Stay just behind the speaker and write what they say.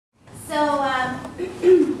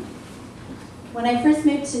when I first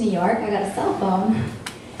moved to New York, I got a cell phone.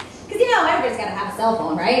 Because, you know, everybody's got to have a cell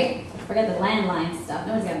phone, right? Forget the landline stuff.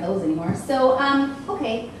 Nobody's got those anymore. So,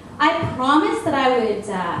 okay. I promised that I would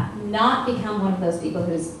not become one of those people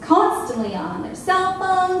who's constantly on their cell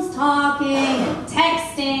phones, talking and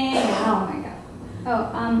texting. And, oh, my God.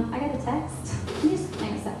 Oh, I got a text. Can you just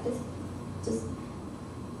hang a sec? Just.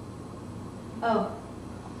 Oh.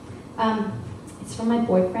 It's from my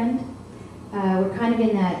boyfriend. We're kind of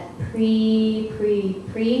in that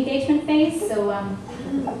pre-engagement phase, so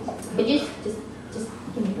but just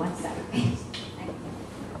give me 1 second.